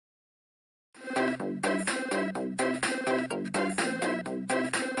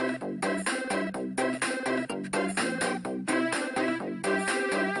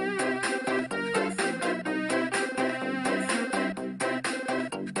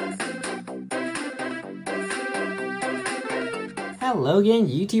Hello again,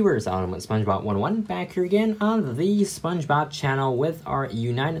 YouTubers. I'm with SpongeBob 101 back here again on the SpongeBob channel with our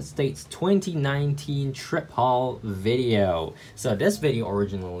United States 2019 trip haul video. So this video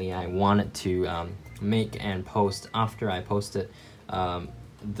originally I wanted to make and post after I posted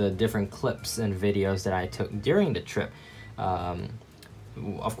the different clips and videos that I took during the trip.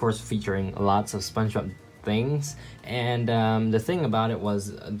 Of course, featuring lots of SpongeBob things, and the thing about it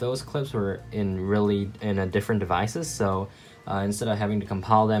was those clips were in different devices, so instead of having to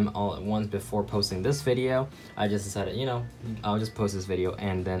compile them all at once before posting this video, I just decided, you know, I'll just post this video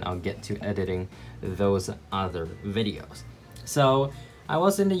and then I'll get to editing those other videos. So I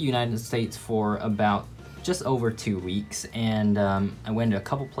was in the United States for about just over 2 weeks, and I went to a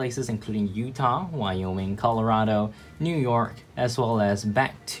couple places including Utah, Wyoming, Colorado, New York, as well as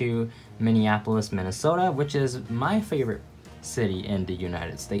back to Minneapolis, Minnesota, which is my favorite city in the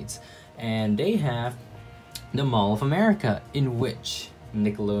United States. And they have the Mall of America, in which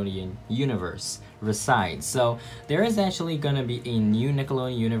Nickelodeon universe resides. So there is actually going to be a new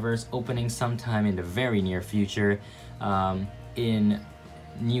Nickelodeon universe opening sometime in the very near future in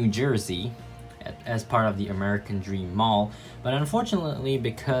New Jersey, as part of the American Dream Mall. But unfortunately,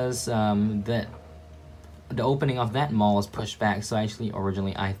 because the opening of that mall is pushed back, so actually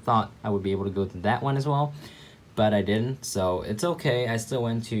originally I thought I would be able to go to that one as well, but I didn't, so it's okay. I still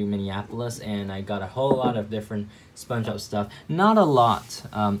went to Minneapolis and I got a whole lot of different SpongeBob stuff. Not a lot,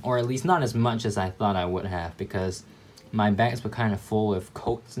 or at least not as much as I thought I would have, because my bags were kind of full of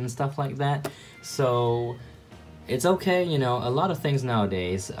coats and stuff like that. So it's okay, you know, a lot of things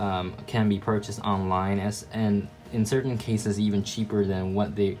nowadays can be purchased online, and in certain cases even cheaper than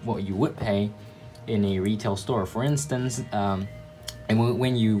what you would pay in a retail store. For instance, and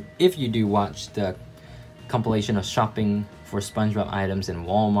if you do watch the compilation of shopping for SpongeBob items in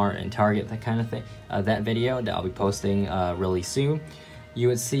Walmart and Target, that kind of thing, that video that I'll be posting really soon, you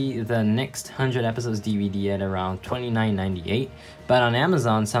would see the next 100 episodes DVD at around $29.98, but on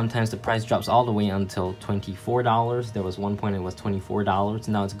Amazon sometimes the price drops all the way until $24. There was one point it was $24,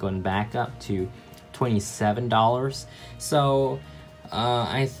 now it's going back up to $27. So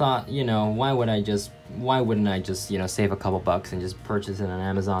I thought, you know, why wouldn't I just, you know, save a couple bucks and just purchase it on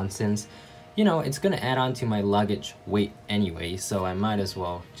Amazon, since, you know, it's gonna add on to my luggage weight anyway, so I might as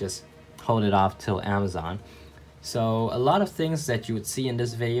well just hold it off till Amazon. So a lot of things that you would see in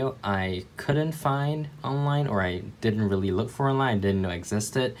this video I couldn't find online, or I didn't really look for online, I didn't know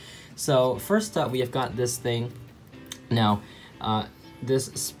existed. So first up, we have got this thing. Now, this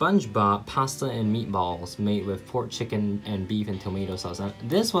SpongeBob pasta and meatballs made with pork, chicken, and beef and tomato sauce. Now,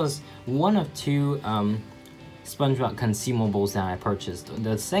 this was one of two SpongeBob consumables that I purchased.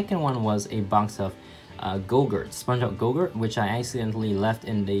 The second one was a box of Go-Gurt, SpongeBob Go-Gurt, which I accidentally left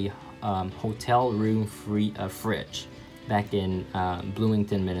in the hotel room fridge back in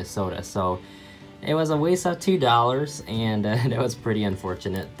Bloomington, Minnesota. So it was a waste of $2, and that was pretty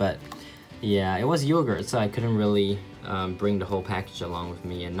unfortunate. But yeah, it was yogurt, so I couldn't really bring the whole package along with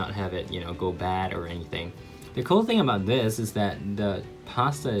me and not have it, you know, go bad or anything. The cool thing about this is that the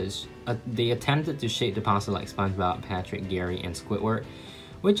pasta is, they attempted to shape the pasta like SpongeBob, Patrick, Gary, and Squidward,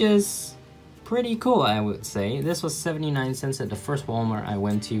 which is pretty cool, I would say. This was 79 cents at the first Walmart I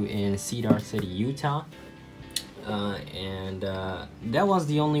went to in Cedar City, Utah. That was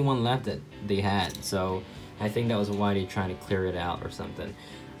the only one left that they had, so I think that was why they're trying to clear it out or something.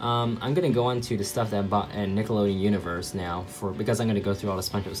 I'm gonna go on to the stuff that I bought in Nickelodeon Universe now, because I'm gonna go through all the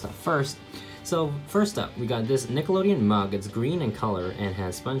SpongeBob stuff first. So first up, we got this Nickelodeon mug. It's green in color and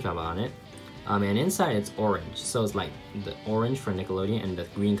has SpongeBob on it. And inside it's orange, so it's like the orange for Nickelodeon and the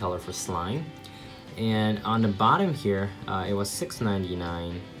green color for slime. And on the bottom here, it was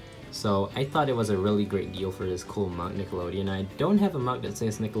 $6.99. So I thought it was a really great deal for this cool mug, Nickelodeon. I don't have a mug that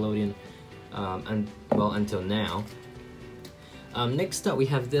says Nickelodeon, well, until now. Next up, we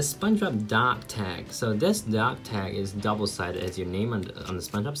have this SpongeBob dog tag. So this dog tag is double-sided, as your name on the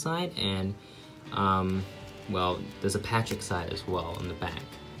SpongeBob side, and well, there's a Patrick side as well on the back.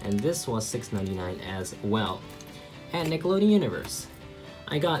 And this was $6.99 as well. At Nickelodeon Universe,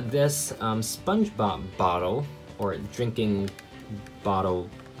 I got this SpongeBob bottle, or drinking bottle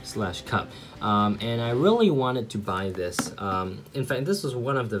 / cup, and I really wanted to buy this. In fact, this was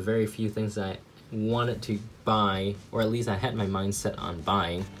one of the very few things that I wanted to buy, or at least I had my mind set on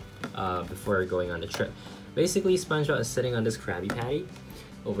buying before going on the trip. Basically, SpongeBob is sitting on this Krabby Patty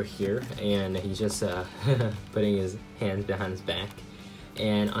over here, and he's just putting his hands behind his back.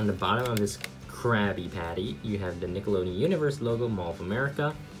 And on the bottom of this Krabby Patty, you have the Nickelodeon Universe logo, Mall of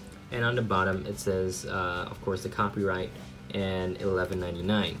America, and on the bottom it says, of course, the copyright and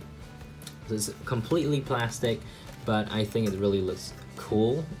 $11.99. So it's completely plastic, but I think it really looks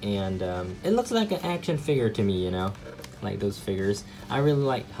cool, and it looks like an action figure to me, you know, like those figures. I really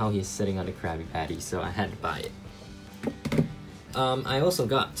like how he's sitting on the Krabby Patty, so I had to buy it. I also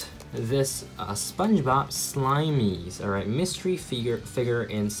got this SpongeBob Slimies, alright, mystery figure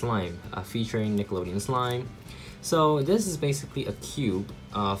in slime, featuring Nickelodeon slime. So this is basically a cube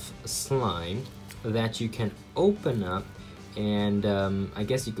of slime that you can open up, and I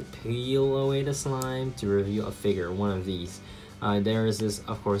guess you could peel away the slime to reveal a figure, one of these. There is this,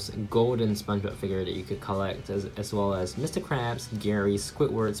 of course, golden SpongeBob figure that you could collect, as well as Mr. Krabs, Gary,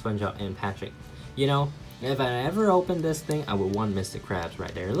 Squidward, SpongeBob, and Patrick. You know, if I ever opened this thing, I would want Mr. Krabs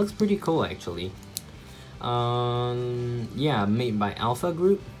right there. It looks pretty cool, actually. Yeah, made by Alpha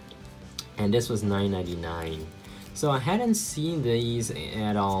Group, and this was $9.99. So I hadn't seen these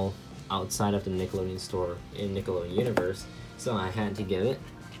at all outside of the Nickelodeon store in Nickelodeon Universe, so I had to get it,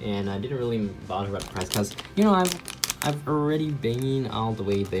 and I didn't really bother about the price because, you know, I've already been all the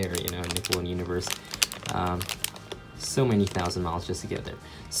way there, you know, in Nickelodeon Universe. So many thousand miles just to get there.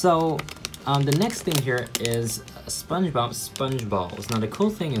 So the next thing here is SpongeBob SpongeBalls. Now the cool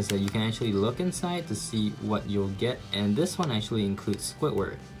thing is that you can actually look inside to see what you'll get, and this one actually includes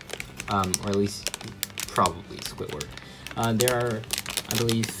Squidward, or at least probably Squidward. There are, I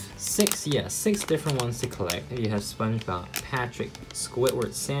believe, six different ones to collect. You have SpongeBob, Patrick,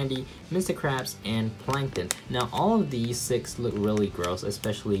 Squidward, Sandy, Mr. Krabs, and Plankton. Now all of these 6 look really gross,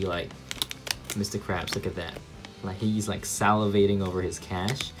 especially like Mr. Krabs. Look at that, like he's like salivating over his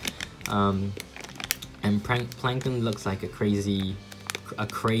cash. And Plankton looks like a crazed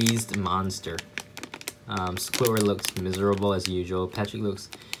monster. Squidward looks miserable as usual. Patrick looks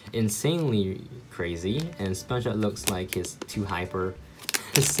insanely crazy, and SpongeBob looks like he's too hyper.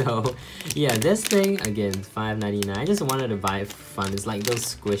 So yeah, this thing again, $5.99. I just wanted to buy it for fun. It's like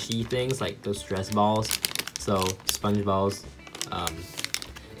those squishy things, like those stress balls. So sponge balls.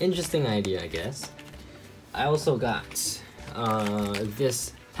 Interesting idea, I guess. I also got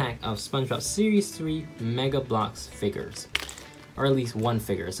this pack of SpongeBob Series 3 Mega Bloks figures, or at least one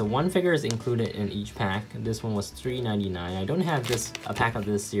figure. So one figure is included in each pack. This one was $3.99. I don't have a pack of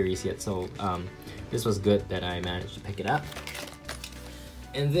this series yet, so this was good that I managed to pick it up.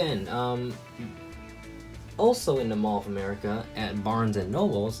 And then also in the Mall of America at Barnes &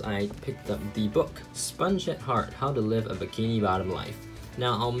 Nobles, I picked up the book Sponge at Heart: How to Live a Bikini Bottom Life.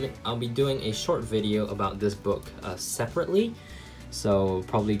 Now I'll be doing a short video about this book separately, so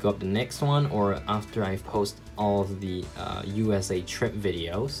probably go up the next one or after I post all of the USA trip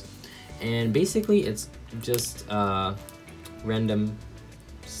videos. And basically it's just random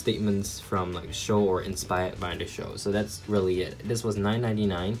statements from like the show or inspired by the show. So that's really it. This was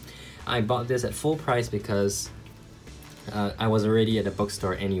 $9.99. I bought this at full price because I was already at the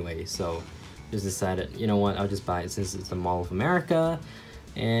bookstore anyway, so just decided, you know what, I'll just buy it since it's the Mall of America.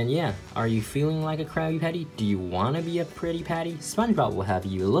 And yeah, are you feeling like a Krabby Patty? Do you want to be a pretty patty? SpongeBob will have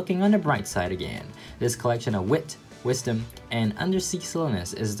you looking on the bright side again. This collection of wit, wisdom, and undersea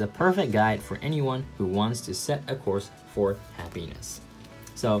silliness is the perfect guide for anyone who wants to set a course for happiness.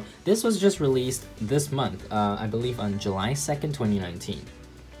 So this was just released this month, I believe on July 2nd, 2019.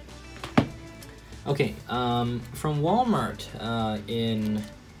 Okay, from Walmart in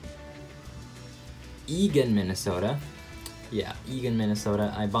Eagan, Minnesota. Yeah, Eagan,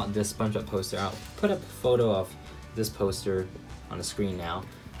 Minnesota. I bought this SpongeBob poster. I'll put up a photo of this poster on the screen now.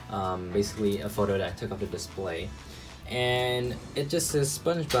 Basically a photo that I took off the display. And it just says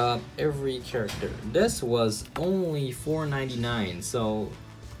SpongeBob, every character. This was only $4.99, so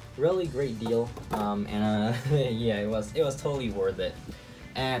really great deal. Yeah, it was totally worth it.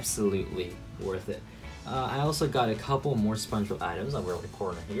 Absolutely worth it. I also got a couple more SpongeBob items over in the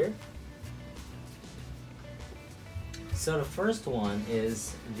corner here. So the first one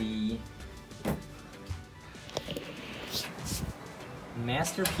is the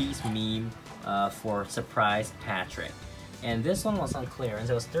Masterpiece meme for Surprise Patrick. And this one was on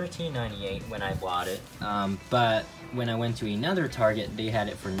clearance. It was $13.98 when I bought it. But when I went to another Target, they had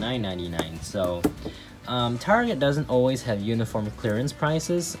it for $9.99. So Target doesn't always have uniform clearance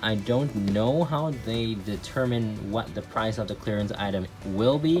prices. I don't know how they determine what the price of the clearance item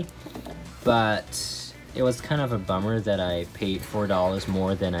will be, but it was kind of a bummer that I paid $4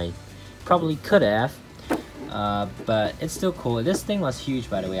 more than I probably could have. But it's still cool. This thing was huge,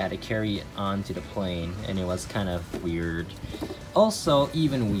 by the way. I had to carry it onto the plane, and it was kind of weird. Also,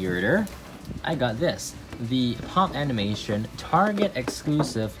 even weirder, I got this. The Pop Animation Target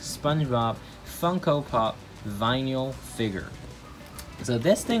exclusive SpongeBob Funko Pop vinyl figure. So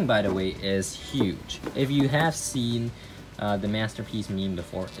this thing, by the way, is huge. If you have seen the Masterpiece meme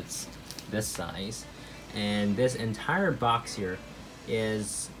before, it's this size. And this entire box here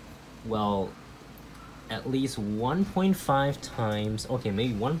is, well, at least 1.5 times, okay,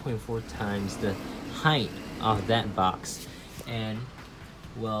 maybe 1.4 times the height of that box, and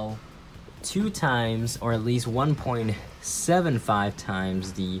well, 2 times or at least 1.75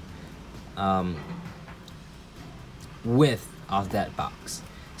 times the width of that box.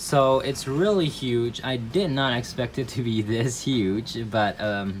 So it's really huge. I did not expect it to be this huge, but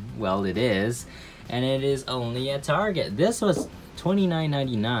well, it is, and it is only at Target. This was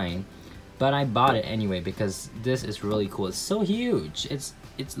 $29.99, but I bought it anyway because this is really cool. It's so huge. It's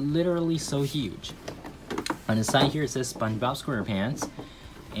literally so huge. On the side here it says SpongeBob SquarePants,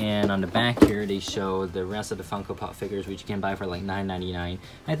 and on the back here they show the rest of the Funko Pop figures, which you can buy for like $9.99.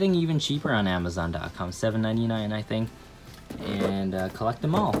 I think even cheaper on Amazon.com, $7.99 I think. And collect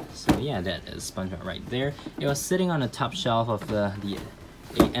them all. So yeah, that is SpongeBob right there. It was sitting on the top shelf of the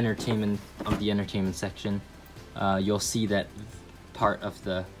entertainment section. You'll see that part of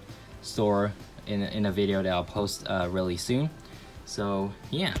the store in a video that I'll post really soon. So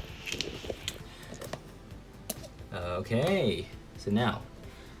yeah. Okay, so now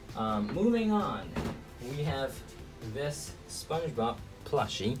moving on, we have this SpongeBob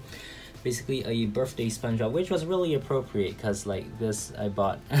plushie. Basically a birthday SpongeBob, which was really appropriate because like this I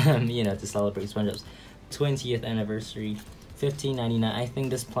bought you know, to celebrate SpongeBob's 20th anniversary. $15.99. I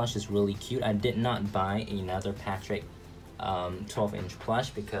think this plush is really cute. I did not buy another Patrick 12-inch plush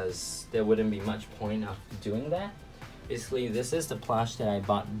because there wouldn't be much point of doing that. Basically this is the plush that I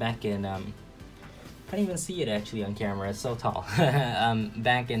bought back in can't even see it actually on camera, it's so tall.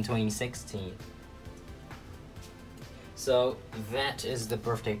 Back in 2016. So that is the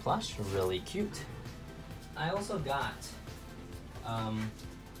birthday plush, really cute. I also got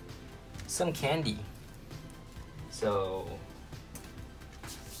some candy. So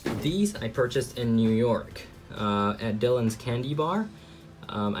these I purchased in New York at Dylan's Candy Bar.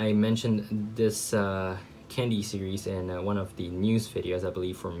 I mentioned this candy series in one of the news videos, I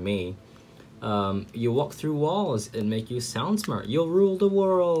believe, for May. You walk through walls and make you sound smart. You'll rule the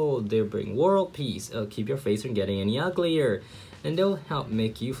world. They'll bring world peace. They'll keep your face from getting any uglier. And they'll help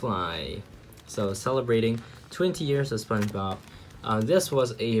make you fly. So celebrating 20 years of SpongeBob. This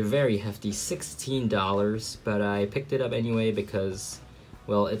was a very hefty $16, but I picked it up anyway because,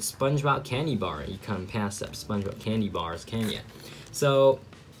 well, it's SpongeBob Candy Bar. You can't pass up SpongeBob Candy Bars, can you? So,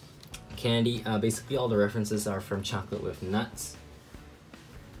 candy, basically all the references are from Chocolate with Nuts.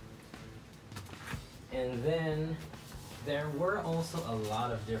 And then there were also a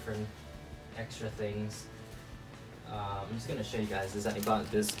lot of different extra things. I'm just gonna show you guys this. I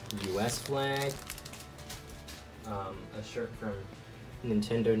bought this US flag, a shirt from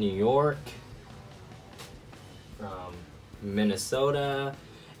Nintendo New York, from Minnesota,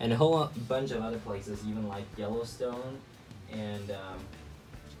 and a whole bunch of other places, even like Yellowstone, and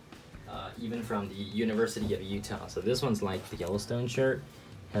even from the University of Utah. So this one's like the Yellowstone shirt,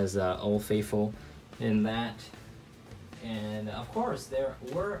 has Old Faithful in that. And of course there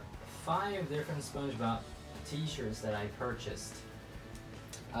were 5 different SpongeBob t-shirts that I purchased,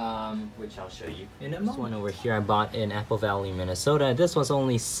 which I'll show you in a moment. This one over here I bought in Apple Valley, Minnesota. This was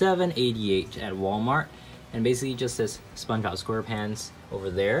only $7.88 at Walmart, and basically just says SpongeBob SquarePants over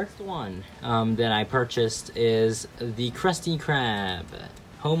there. The one that I purchased is the Krusty Krab,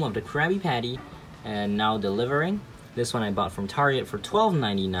 home of the Krabby Patty, and now delivering. This one I bought from Target for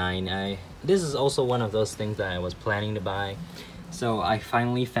 $12.99. This is also one of those things that I was planning to buy, so I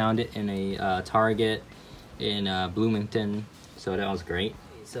finally found it in a Target in Bloomington, so that was great.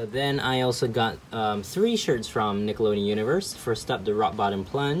 So then I also got 3 shirts from Nickelodeon Universe. First up, the Rock Bottom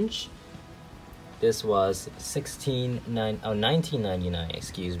Plunge. This was $19.99,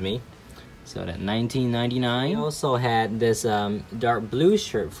 excuse me. So that $19.99. We also had this dark blue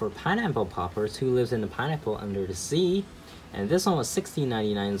shirt for Pineapple Poppers, who lives in the pineapple under the sea. And this one was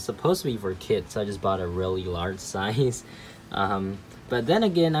 $16.99. It's supposed to be for kids, so I just bought a really large size. But then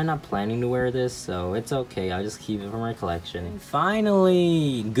again, I'm not planning to wear this, so it's okay. I'll just keep it for my collection. And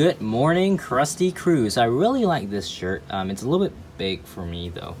finally, Good Morning Krusty Krab. I really like this shirt. It's a little bit big for me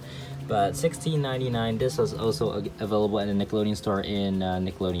though. But $16.99. This was also available at the Nickelodeon store in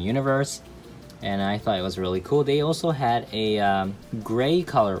Nickelodeon Universe, and I thought it was really cool. They also had a gray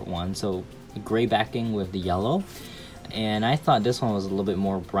color one, so gray backing with the yellow, and I thought this one was a little bit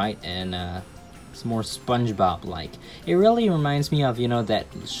more bright and it's more SpongeBob-like. It really reminds me of, you know, that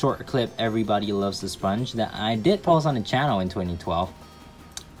short clip Everybody Loves the Sponge that I did post on the channel in 2012.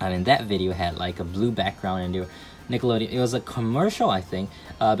 And in that video had like a blue background and Nickelodeon. It was a commercial, I think.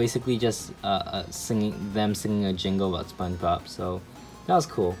 Basically just singing a jingle about SpongeBob. So that was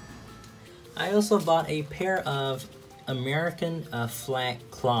cool. I also bought a pair of American flag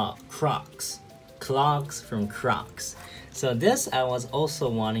Crocs. Clogs from Crocs. So this I was also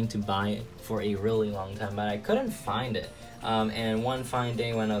wanting to buy for a really long time, but I couldn't find it. And one fine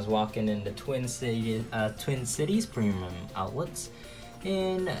day when I was walking in the Twin Cities Premium Outlets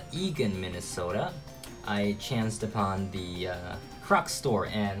in Eagan, Minnesota, I chanced upon the Crocs store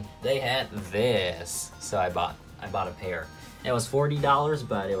and they had this. So I bought a pair. It was $40,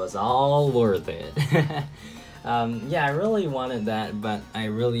 but it was all worth it. Yeah, I really wanted that, but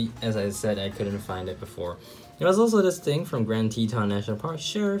as I said, I couldn't find it before. There was also this thing from Grand Teton National Park.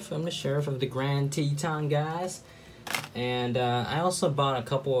 Sheriff, I'm the sheriff of the Grand Teton, guys. And I also bought a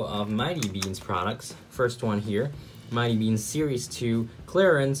couple of Mighty Beanz products. First one here, Mighty Beanz Series 2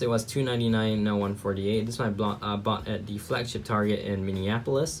 clearance. It was $2.99, now $1.48. This one I bought at the flagship Target in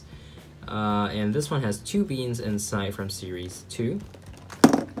Minneapolis. And this one has 2 beans inside from Series 2.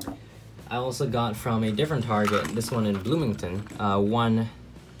 I also got from a different Target, this one in Bloomington, one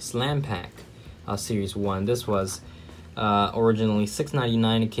Slam Pack Series 1. This was originally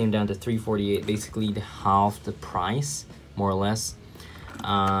 $6.99. It came down to $3.48, basically half the price, more or less.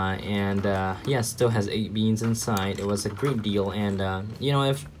 Yeah, still has 8 beans inside. It was a great deal, and you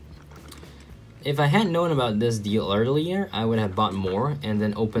know, if I had known about this deal earlier, I would have bought more and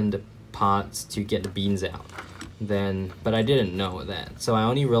then opened the pots to get the beans out. But I didn't know that, so I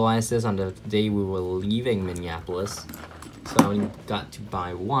only realized this on the day we were leaving Minneapolis, so I only got to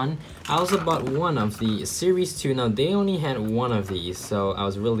buy one. I also bought one of the Series 2. Now they only had one of these, so I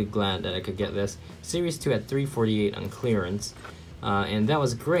was really glad that I could get this. Series 2 at $3.48 on clearance, and that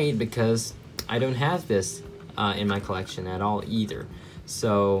was great because I don't have this in my collection at all either.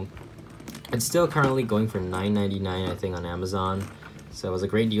 So it's still currently going for $9.99, I think, on Amazon. So it was a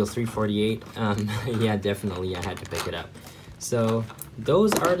great deal, $3.48. Yeah, definitely I had to pick it up. So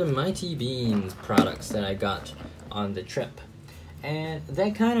those are the Mighty Beanz products that I got on the trip. And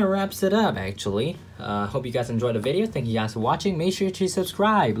that kind of wraps it up, actually. Hope you guys enjoyed the video. Thank you guys for watching. Make sure to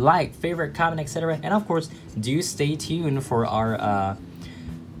subscribe, like, favorite, comment, etc. And of course, do stay tuned for our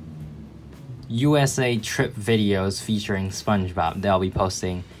USA trip videos featuring SpongeBob. They'll be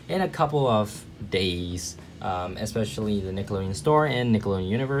posting in a couple of days. Especially the Nickelodeon store and Nickelodeon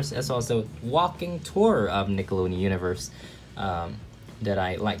Universe, as also walking tour of Nickelodeon Universe that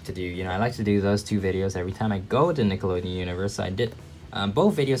I like to do. You know, I like to do those 2 videos every time I go to Nickelodeon Universe. So I did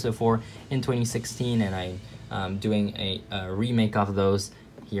both videos before in 2016, and I'm doing a remake of those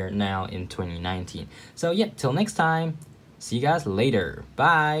here now in 2019. So yeah, till next time, see you guys later.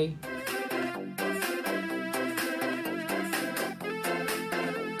 Bye!